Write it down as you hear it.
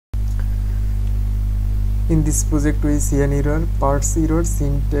In this project we see an error, parse error,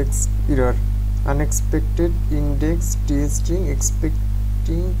 syntax error, unexpected index string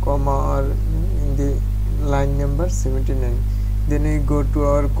expecting comma or in the line number 79. Then we go to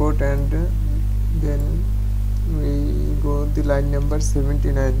our code and then we go the line number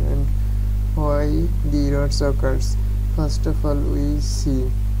 79 and why the errors occurs. First of all we see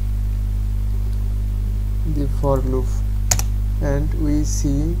the for loop and we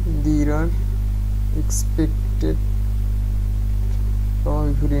see the error expected before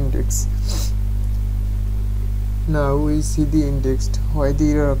index. Now we see the indexed. Why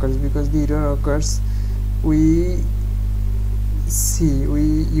the error occurs? Because the error occurs, we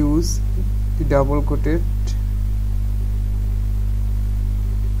use the double quoted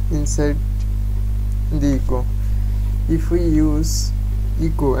inside the echo. If we use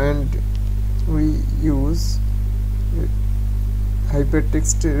echo and we use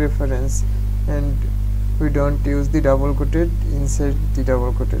hypertext reference and we don't use the double quoted inside the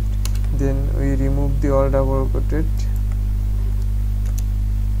double quoted, then we remove the all double quoted,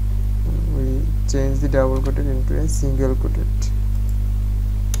 we change the double quoted into a single quoted,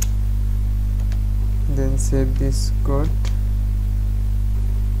 then save this code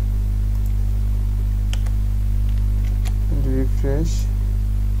and refresh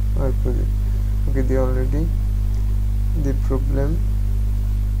our project. Okay, the problem,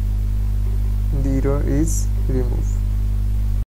 the error is removed.